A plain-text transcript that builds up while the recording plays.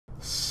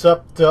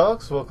Sup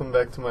dogs, welcome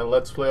back to my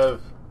Let's Play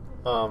of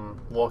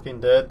Walking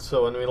Dead.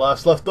 So when we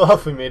last left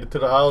off, we made it to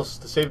the house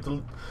to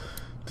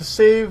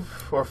save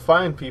or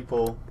find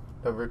people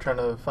that we're trying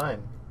to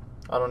find.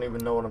 I don't even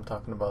know what I'm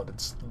talking about.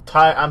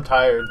 I'm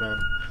tired, man.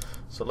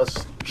 So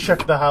let's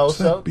check the house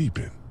out.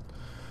 Beeping?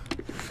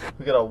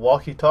 We got a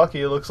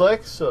walkie-talkie, it looks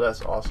like, so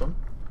that's awesome.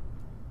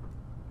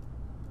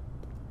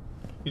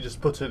 He just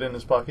puts it in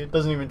his pocket,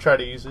 doesn't even try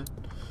to use it.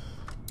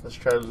 Let's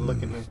try to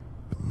look in here.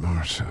 The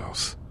Marsh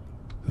House.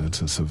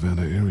 That's a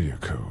Savannah area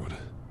code.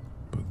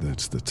 But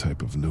that's the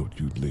type of note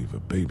you'd leave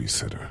a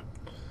babysitter.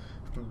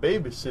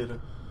 Babysitter?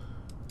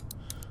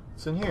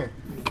 What's in here?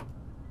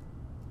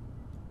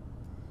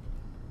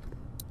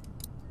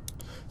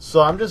 So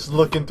I'm just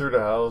looking through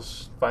the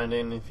house,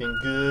 finding anything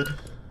good.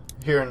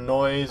 Hearing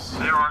noise.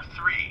 There are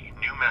 3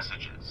 new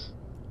messages.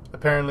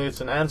 Apparently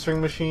it's an answering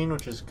machine,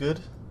 which is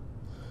good.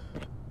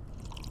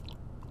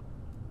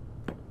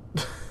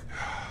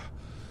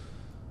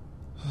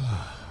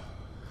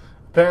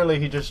 Apparently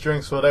he just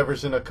drinks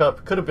whatever's in a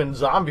cup. Could have been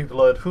zombie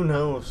blood. Who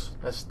knows?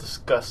 That's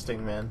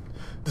disgusting, man.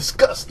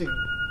 Disgusting!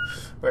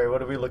 Wait, what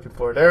are we looking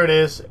for? There it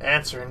is.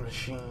 Answering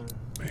machine.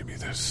 Maybe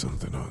there's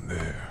something on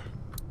there.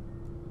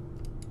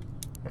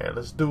 Yeah,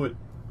 let's do it.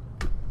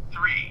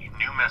 3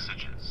 new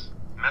messages.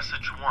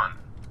 Message 1,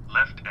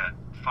 left at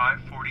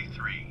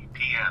 5:43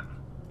 p.m.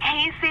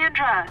 Hey,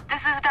 Sandra.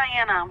 This is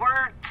Diana.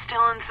 We're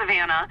still in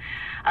Savannah.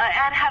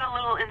 Ed had a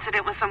little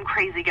incident with some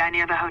crazy guy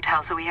near the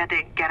hotel, so we had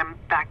to get him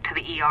back to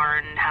the ER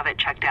and have it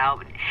checked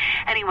out.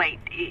 Anyway,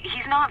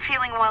 he's not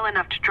feeling well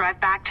enough to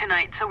drive back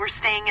tonight, so we're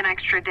staying an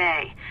extra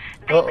day.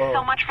 Thanks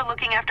so much for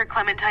looking after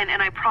Clementine,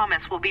 and I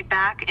promise we'll be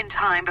back in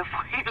time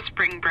before your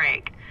spring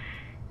break.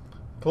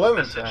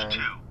 Clementine. Message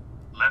 2,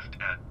 left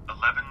at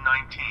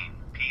 11:19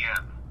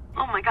 p.m.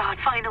 Oh my God,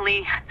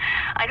 finally.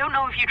 I don't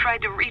know if you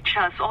tried to reach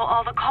us.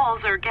 All the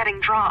calls are getting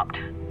dropped.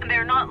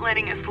 They're not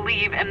letting us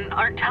leave and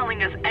aren't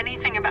telling us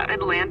anything about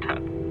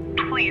Atlanta.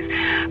 Please,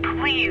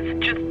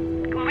 just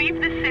leave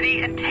the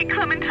city and take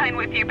Clementine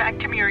with you back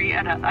to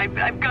Marietta.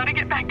 I've got to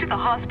get back to the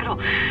hospital.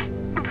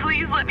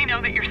 Please let me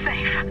know that you're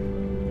safe.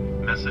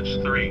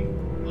 Message 3,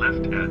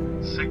 left at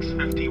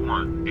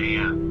 6:51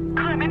 a.m.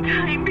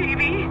 Clementine,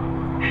 baby.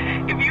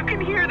 If you can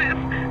hear this,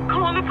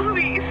 call the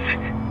police.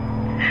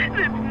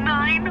 That's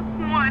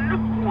 911.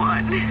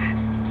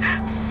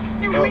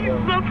 We love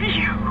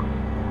you.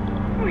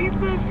 We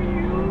love you.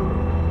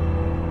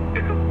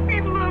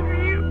 We love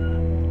you.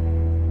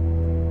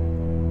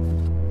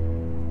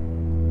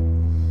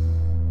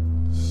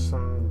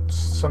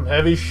 Some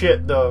heavy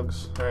shit,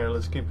 dogs. Alright,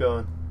 let's keep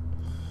going.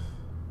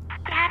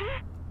 Daddy?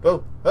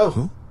 Oh.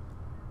 Huh?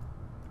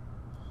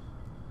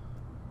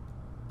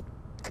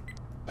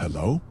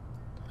 Hello?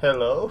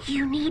 Hello?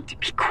 You need to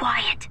be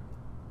quiet.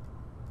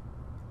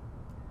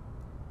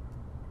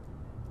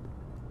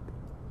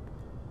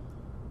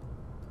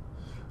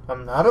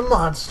 I'm not a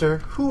monster.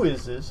 Who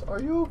is this? Are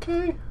you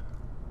okay?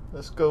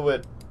 Let's go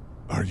with...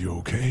 Are you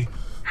okay?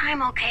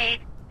 I'm okay.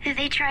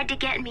 They tried to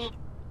get me,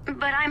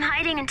 but I'm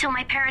hiding until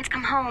my parents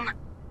come home.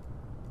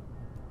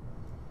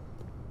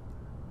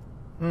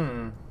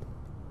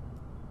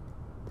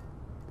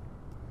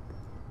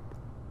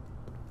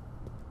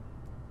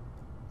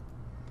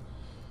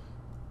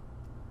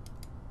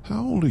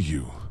 How old are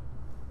you?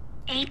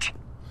 8?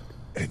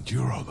 And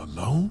you're all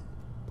alone?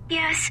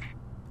 Yes.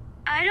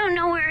 I don't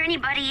know where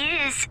anybody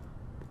is.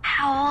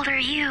 How old are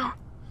you?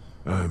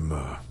 I'm,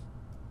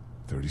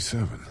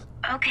 37.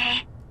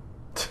 Okay.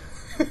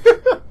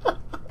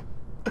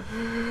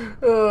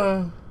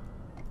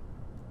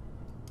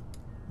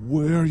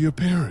 Where are your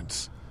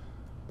parents?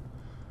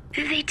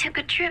 They took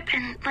a trip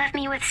and left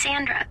me with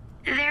Sandra.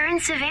 They're in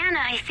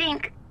Savannah, I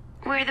think.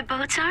 Where the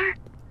boats are?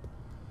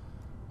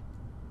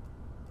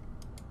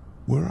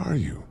 Where are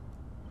you?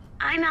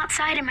 I'm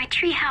outside in my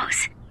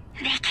treehouse.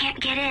 They can't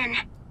get in.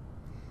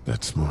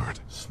 That's smart.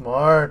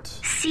 Smart.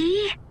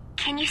 See?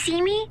 Can you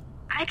see me?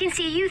 I can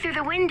see you through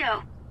the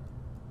window.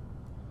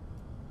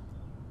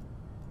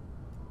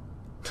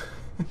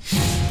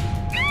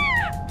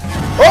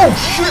 Oh,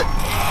 shit!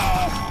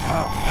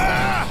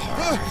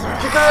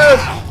 Kick her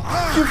ass!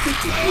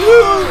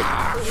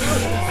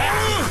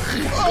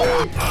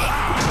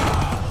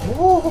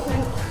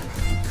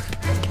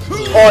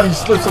 Oh, he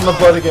slips on the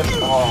butt again.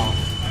 Oh.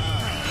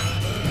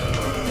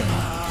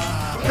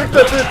 Kick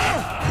that bitch!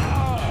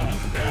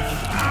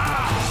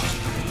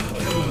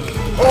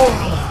 Oh!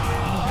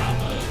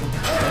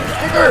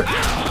 Kick her!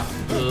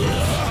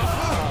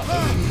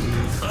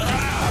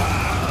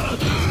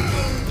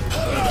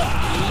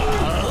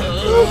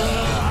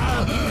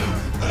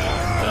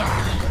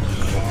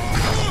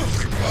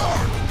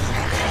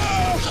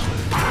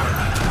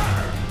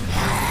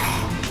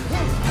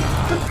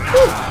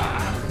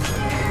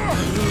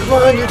 Come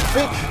on, you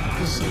bitch!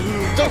 Just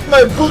stick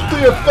my boot to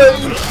your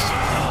face!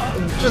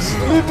 And just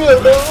leave me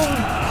alone!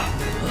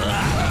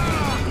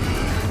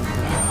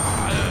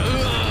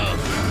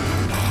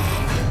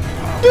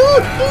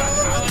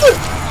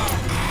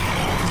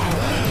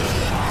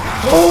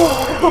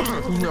 Oh!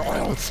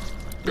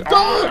 I'm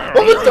dying!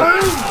 I'm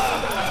dying!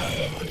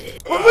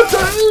 I'm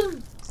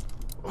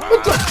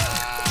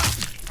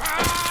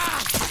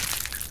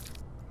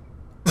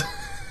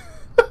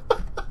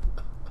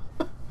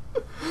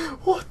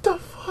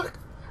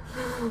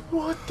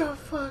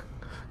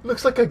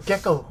looks like a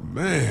gecko.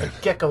 Man. A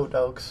gecko,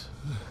 dogs.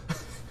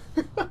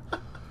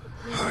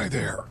 Hi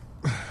there.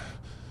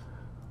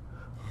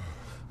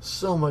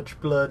 So much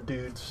blood,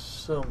 dude.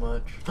 So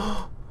much.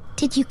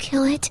 Did you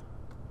kill it?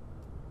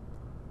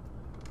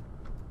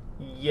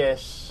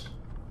 Yes.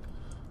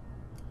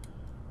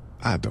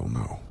 I don't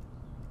know.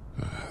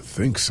 I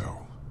think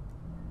so.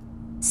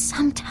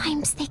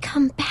 Sometimes they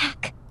come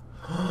back.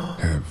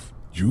 Have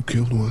you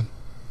killed one?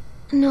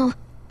 No,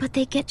 but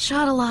they get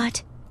shot a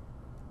lot.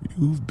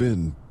 You've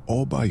been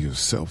all by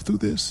yourself through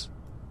this?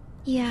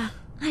 Yeah,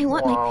 I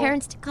want my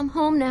parents to come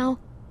home now.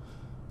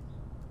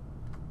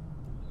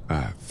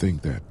 I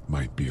think that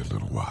might be a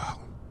little while,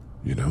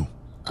 you know?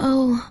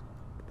 Oh.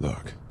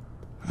 Look,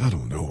 I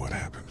don't know what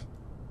happened,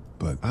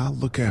 but I'll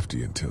look after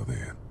you until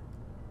then.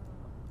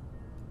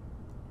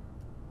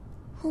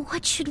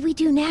 What should we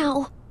do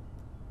now?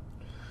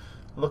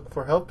 Look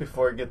for help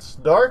before it gets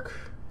dark.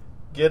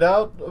 Get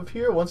out of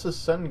here once the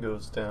sun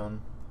goes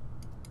down.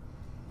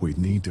 We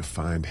need to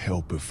find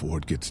help before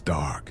it gets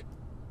dark.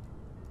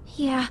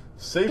 Yeah,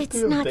 Safety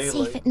it's of not daylight.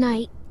 safe at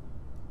night.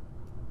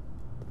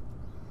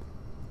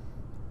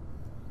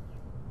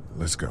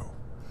 Let's go.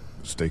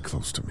 Stay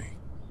close to me.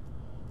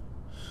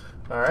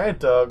 Alright,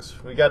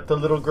 dogs. We got the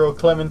little girl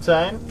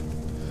Clementine.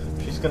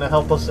 She's gonna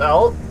help us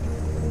out.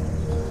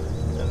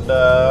 And,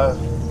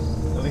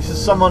 at least it's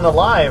someone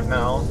alive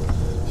now.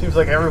 Seems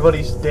like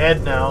everybody's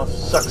dead now.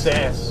 Sucks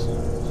ass.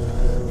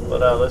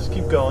 But, let's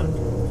keep going.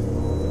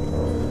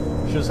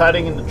 She was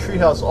hiding in the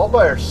treehouse all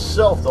by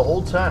herself the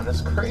whole time. That's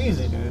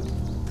crazy, dude.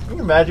 Can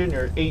you imagine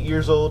you're 8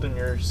 years old and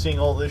you're seeing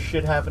all this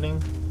shit happening?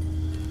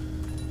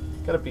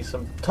 Gotta be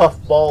some tough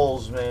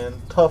balls,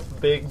 man. Tough,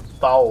 big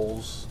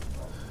balls.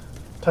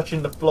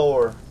 Touching the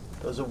floor.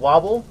 Does it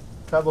wobble?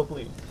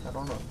 Probably. I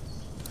don't know.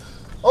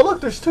 Oh,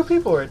 look, there's two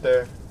people right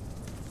there.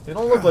 They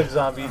don't look like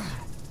zombies.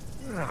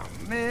 Oh,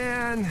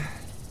 man.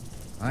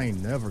 I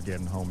ain't never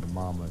getting home to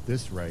Mama at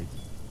this rate.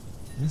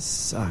 This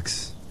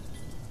sucks.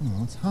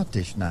 Oh, it's hot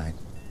dish night.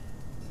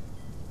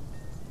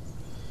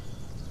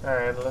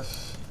 Alright,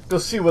 let's go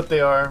see what they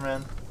are,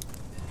 man.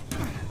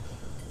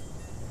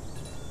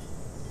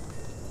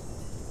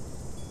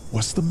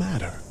 What's the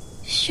matter?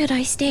 Should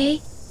I stay?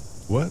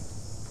 What?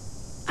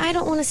 I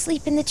don't want to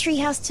sleep in the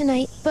treehouse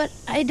tonight, but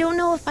I don't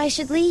know if I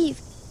should leave.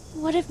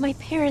 What if my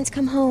parents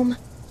come home?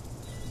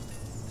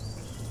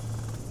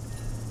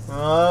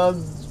 I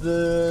don't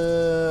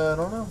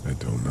know. I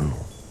don't know.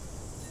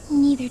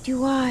 Neither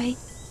do I.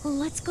 Well,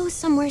 let's go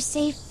somewhere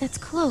safe that's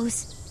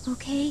close,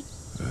 okay?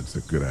 That's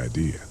a good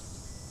idea.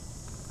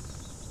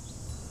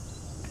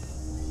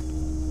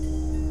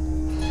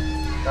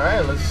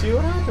 Alright, let's see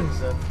what happens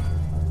then.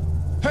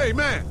 Hey,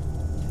 man!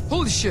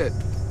 Holy shit!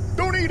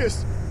 Don't eat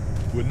us!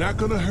 We're not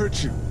gonna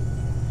hurt you.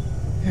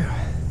 Yeah.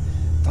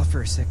 Thought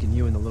for a second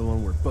you and the little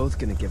one were both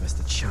gonna give us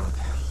the chomp.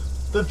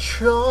 The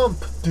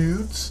chomp,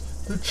 dudes.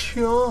 The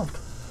chomp.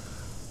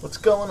 What's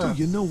going on?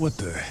 Do you know what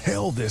the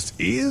hell this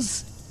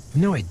is?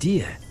 No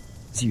idea.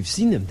 So you've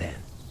seen them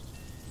then?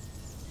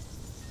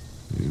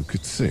 You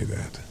could say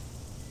that.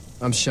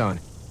 I'm Sean.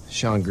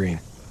 Sean Green.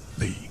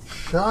 Lee.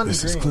 Sean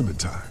This is Green.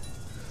 Clementine.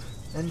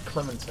 And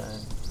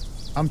Clementine.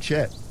 I'm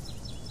Chet.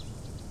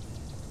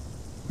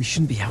 We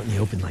shouldn't be out in the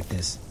open like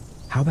this.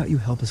 How about you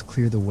help us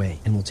clear the way,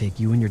 and we'll take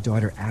you and your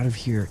daughter out of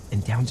here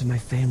and down to my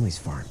family's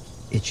farm.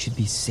 It should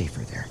be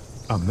safer there.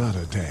 I'm not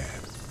a dad.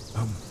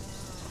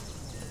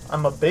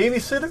 I'm a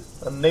babysitter,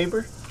 a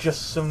neighbor,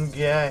 just some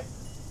guy.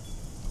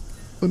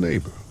 A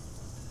neighbor.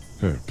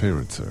 Her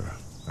parents are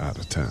out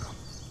of town.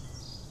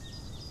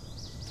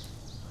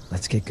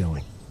 Let's get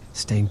going.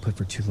 Staying put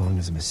for too long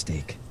is a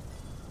mistake.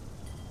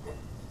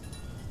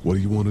 What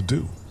do you want to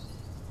do?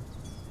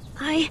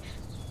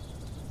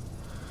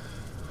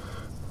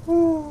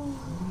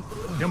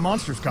 Your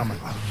monster's coming.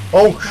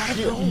 Oh,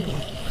 shit.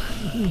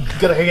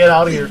 Gotta get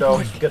out of here,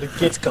 dog. Gotta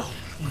get. Let's go.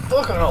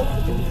 Fuck out.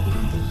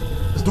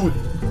 Let's do it.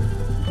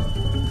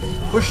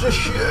 Push this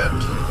shit.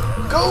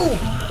 Go.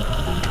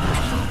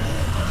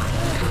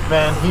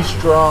 Man, he's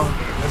strong.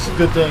 That's a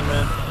good thing,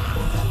 man.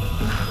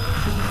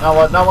 Now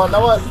what? Now what?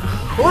 Now what?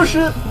 Push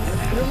it.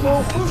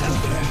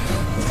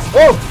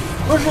 Oh,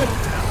 push it.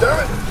 Damn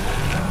it.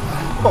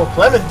 Oh,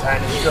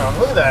 Clementine is strong.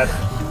 Look at that.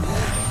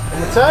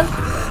 Clementine?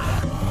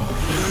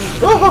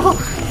 Oh,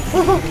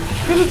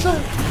 get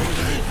inside.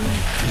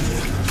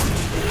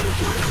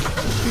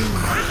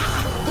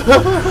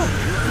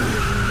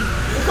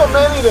 Look how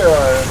many there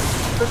are.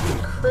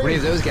 Freaking crazy. What are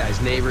those guys,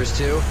 neighbors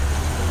too?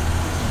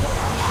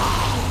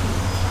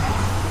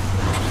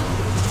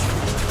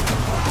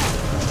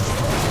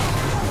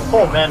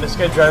 Oh man, this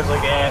guy drives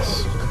like ass.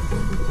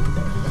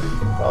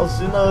 If I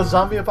was in a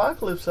zombie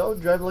apocalypse, I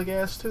would drive like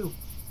ass too.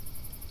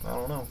 I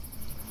don't know.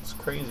 It's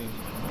crazy.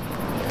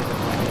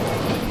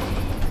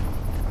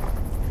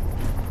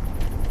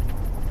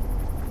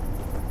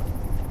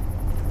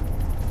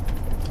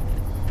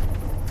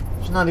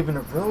 There's not even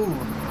a road.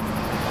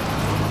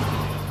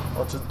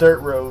 Oh, it's a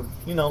dirt road.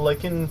 You know,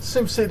 like in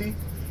SimCity.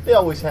 They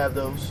always have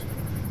those.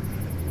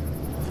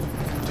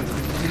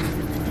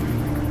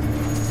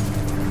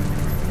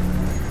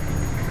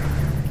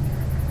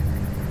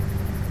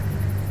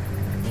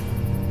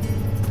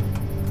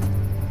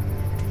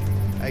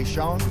 Hey,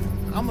 Sean,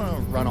 I'm gonna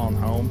run on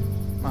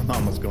home. My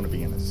mama's gonna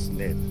be in a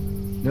snit.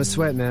 No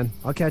sweat, man.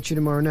 I'll catch you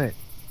tomorrow night.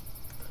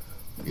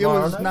 It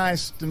was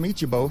nice to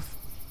meet you both.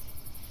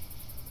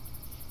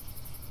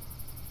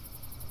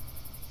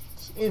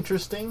 It's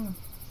interesting.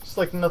 It's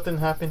like nothing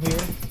happened here.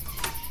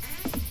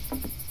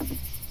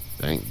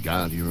 Thank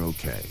God you're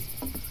okay.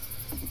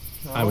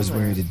 I was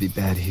worried it'd be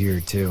bad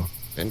here, too.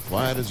 Been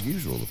quiet as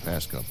usual the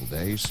past couple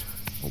days.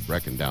 Old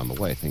Brecken down the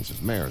way thinks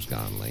his mare's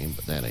gone lame,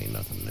 but that ain't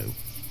nothing new.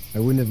 I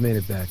wouldn't have made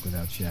it back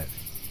without Chet.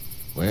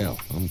 Well,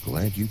 I'm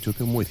glad you took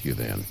him with you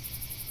then.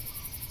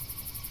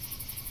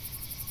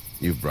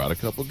 You've brought a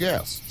couple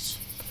guests.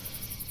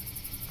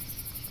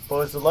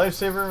 But it's a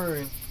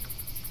lifesaver.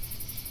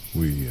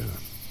 We,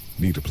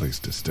 need a place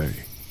to stay.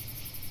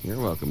 You're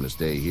welcome to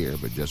stay here,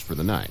 but just for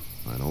the night.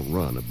 I don't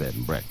run a bed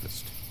and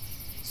breakfast.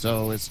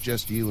 So it's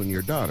just you and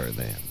your daughter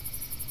then?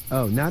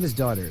 Oh, not his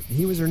daughter.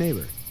 He was her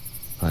neighbor.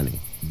 Honey,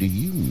 do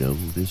you know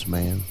this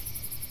man?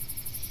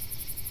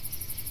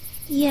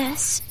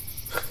 Yes.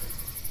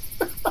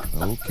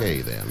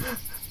 Okay then.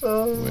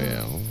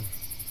 Well,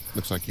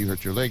 looks like you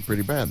hurt your leg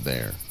pretty bad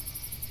there.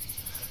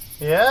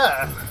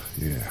 Yeah.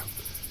 Yeah,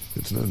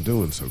 it's not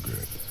doing so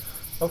good.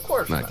 Of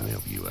course I not. can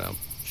help you out.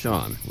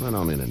 Sean, run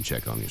on in and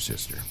check on your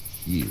sister.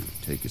 You,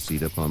 take a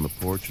seat up on the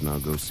porch and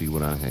I'll go see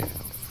what I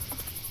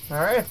have.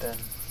 Alright then.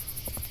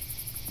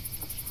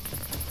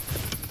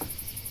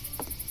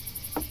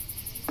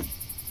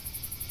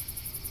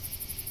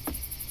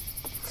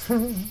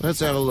 Let's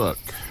have a look.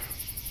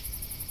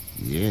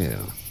 Yeah,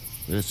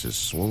 this is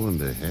swollen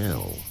to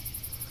hell.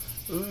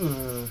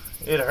 Ooh,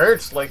 it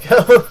hurts like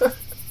hell.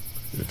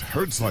 It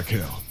hurts like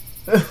hell.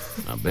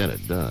 I bet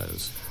it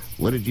does.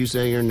 What did you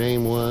say your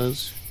name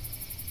was?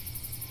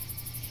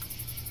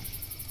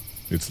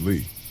 It's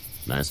Lee.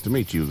 Nice to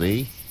meet you,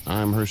 Lee.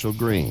 I'm Herschel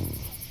Green.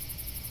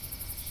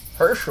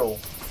 Herschel,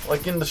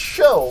 like in the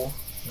show.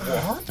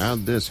 What?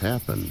 How'd this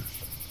happen?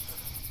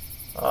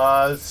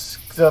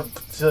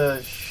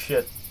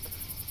 Shit.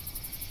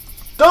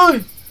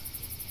 Die!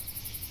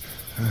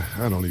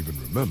 I don't even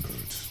remember.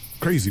 It's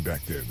crazy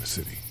back there in the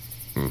city.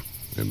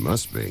 It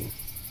must be.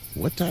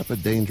 What type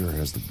of danger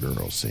has the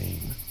girl seen?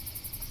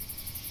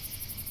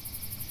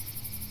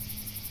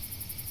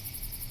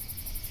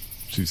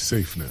 She's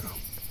safe now.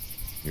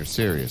 You're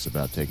serious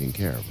about taking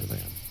care of her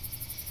then?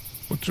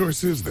 What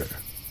choice is there?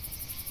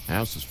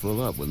 House is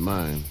full up with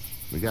mine.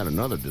 We got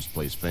another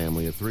displaced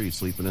family of 3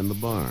 sleeping in the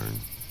barn.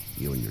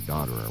 You and your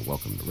daughter are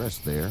welcome to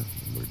rest there,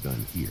 and we're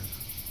done here.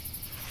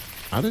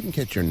 I didn't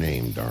catch your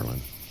name, darling.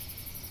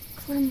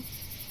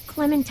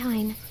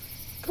 Clementine.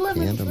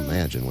 Can't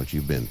imagine what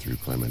you've been through,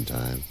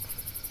 Clementine.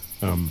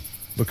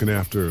 Looking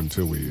after her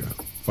until we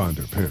find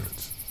her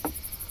parents.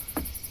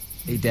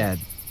 Hey, Dad.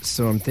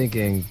 So I'm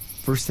thinking,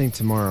 first thing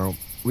tomorrow,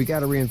 we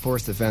gotta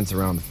reinforce the fence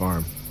around the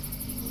farm.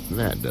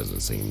 That doesn't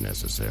seem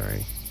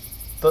necessary.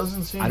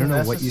 Doesn't seem I don't know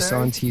necessary. what you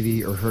saw on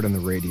TV or heard on the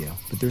radio,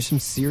 but there's some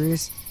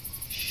serious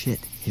shit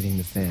hitting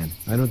the fan.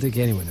 I don't think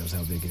anyone knows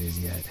how big it is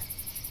yet.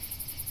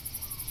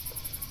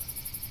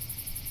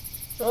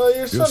 Oh,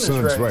 your Son's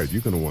is right.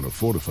 You're gonna want to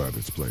fortify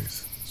this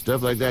place.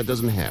 Stuff like that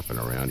doesn't happen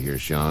around here,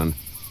 Sean.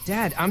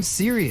 Dad, I'm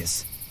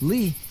serious.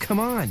 Lee, come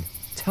on.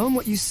 Tell him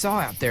what you saw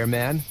out there,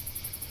 man.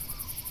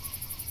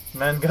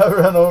 Man got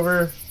run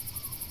over.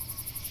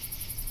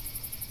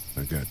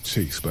 I got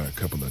chased by a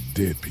couple of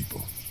dead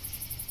people.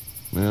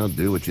 Well,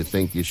 do what you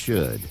think you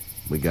should.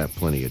 We got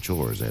plenty of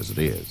chores as it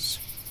is.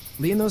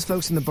 Lee and those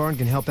folks in the barn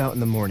can help out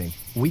in the morning.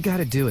 We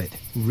gotta do it.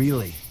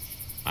 Really.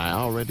 I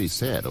already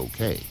said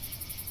okay.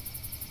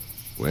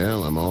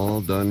 Well, I'm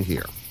all done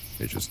here.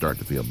 It should start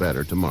to feel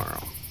better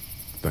tomorrow.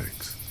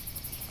 Thanks.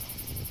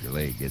 If your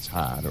leg gets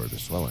hot or the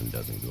swelling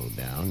doesn't go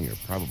down, you're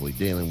probably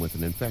dealing with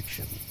an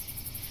infection.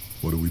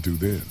 What do we do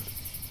then?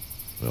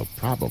 We'll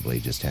probably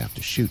just have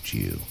to shoot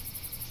you.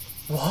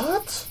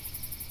 What?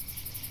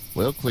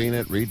 We'll clean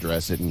it,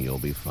 redress it, and you'll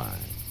be fine.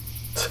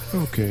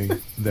 Okay,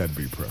 that'd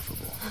be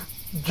preferable.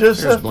 Just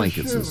There's have to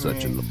blankets and shoot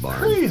such me. in the barn.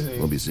 Crazy.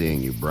 We'll be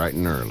seeing you bright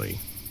and early.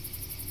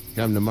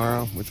 Come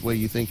tomorrow, which way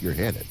you think you're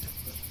headed?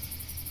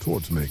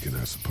 Towards Macon,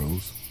 I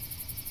suppose.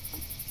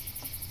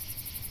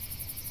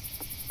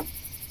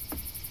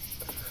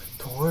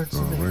 Towards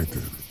All me. right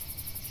then.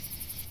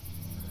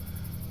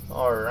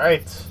 All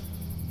right.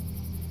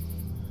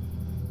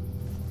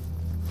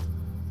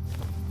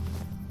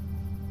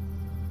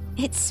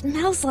 It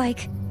smells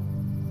like...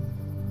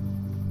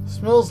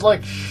 Smells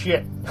like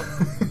shit.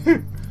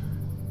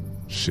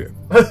 Shit.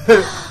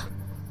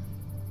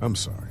 I'm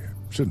sorry. I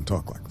shouldn't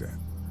talk like that.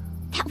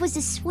 That was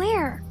a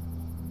swear.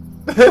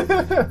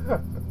 I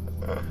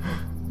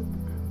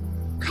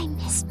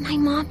missed my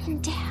mom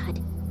and dad.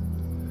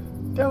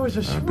 That was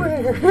a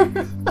swear.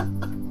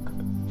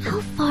 How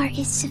far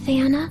is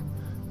Savannah?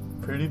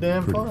 Pretty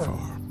damn Pretty far.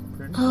 far.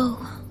 Pretty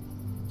Oh,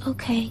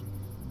 okay.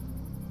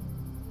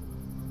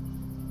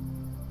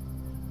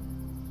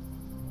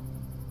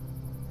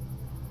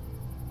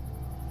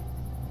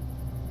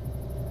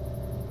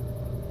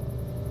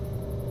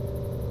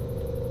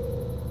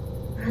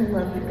 I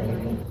love you,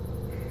 baby.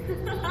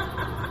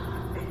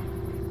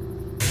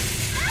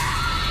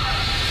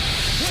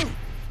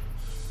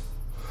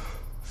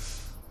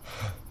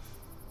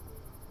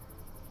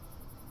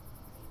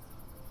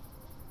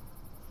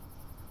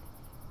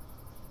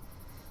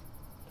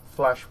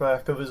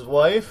 flashback of his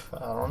wife. I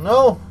don't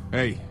know.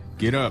 Hey,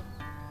 get up.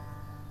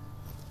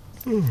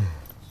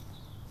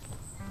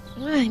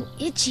 I'm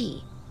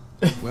itchy.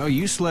 Well,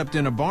 you slept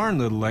in a barn,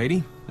 little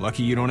lady.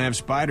 Lucky you don't have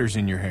spiders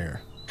in your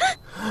hair.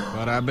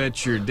 But I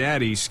bet your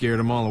daddy scared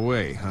them all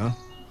away, huh?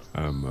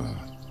 I'm,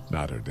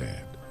 not her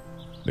dad.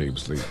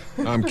 Name's Lee.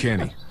 I'm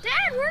Kenny.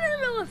 Dad, we're in the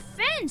middle of a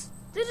fence.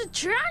 There's a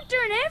tractor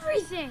and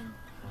everything.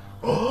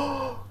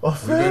 A We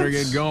better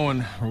fence. get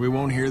going, or we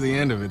won't hear the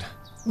end of it.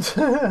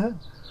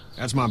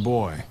 That's my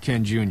boy,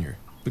 Ken Jr.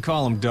 We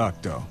call him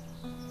Duck, though.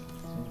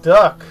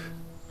 Duck.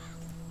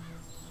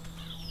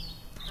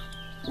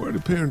 Why do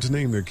parents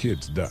name their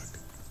kids Duck?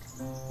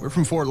 We're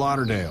from Fort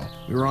Lauderdale.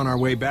 We were on our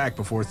way back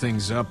before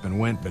things up and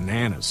went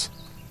bananas.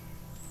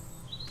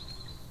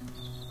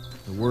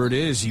 The word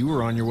is you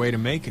were on your way to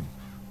Macon.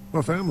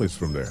 My family's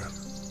from there.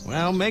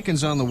 Well,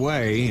 Macon's on the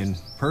way, and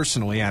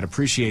personally, I'd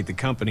appreciate the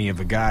company of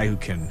a guy who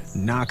can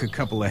knock a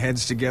couple of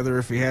heads together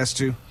if he has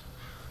to.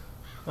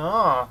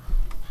 Ah.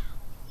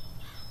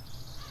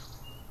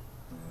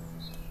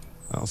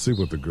 I'll see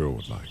what the girl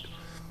would like.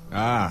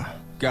 Ah,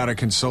 gotta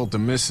consult the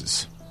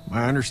missus.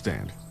 I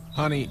understand.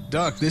 Honey,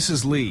 Duck, this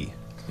is Lee.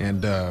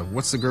 And,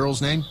 what's the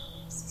girl's name?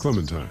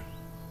 Clementine.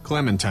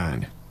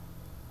 Clementine.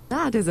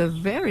 That is a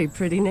very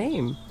pretty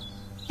name.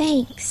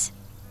 Thanks.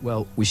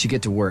 Well, we should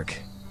get to work.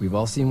 We've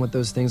all seen what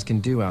those things can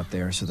do out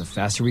there, so the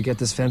faster we get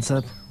this fence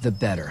up, the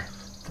better.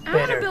 I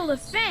want to build a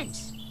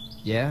fence.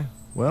 Yeah?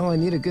 Well, I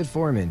need a good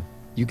foreman.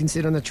 You can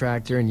sit on the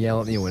tractor and yell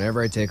at me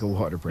whenever I take a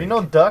water break. You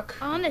know Duck?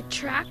 On the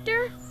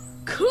tractor?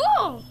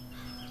 Cool!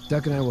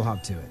 Duck and I will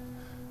hop to it.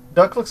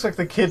 Duck looks like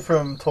the kid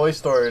from Toy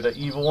Story, the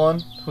evil one,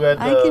 who had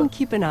I can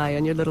keep an eye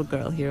on your little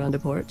girl here on the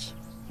porch.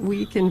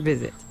 We can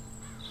visit.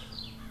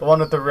 the one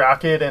with the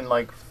rocket and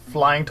like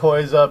flying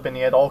toys up, and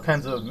he had all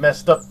kinds of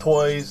messed up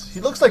toys.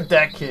 He looks like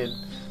that kid.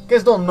 You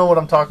guys don't know what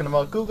I'm talking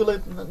about. Google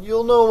it, and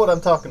you'll know what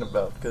I'm talking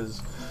about,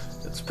 because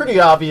it's pretty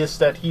obvious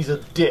that he's a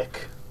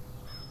dick.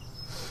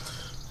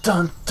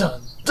 Dun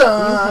dun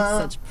dun! You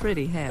have such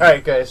pretty hair.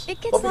 Alright guys,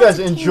 It gets hope you guys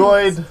lots of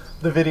enjoyed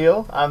the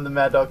video. I'm the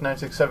Mad Dog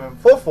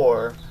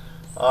 96744.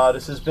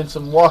 This has been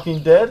some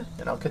Walking Dead,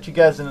 and I'll catch you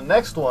guys in the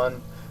next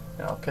one.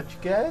 And I'll catch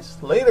you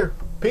guys later.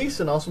 Peace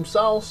and awesome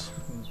sauce.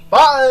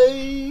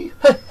 Bye!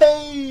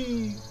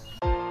 Hey!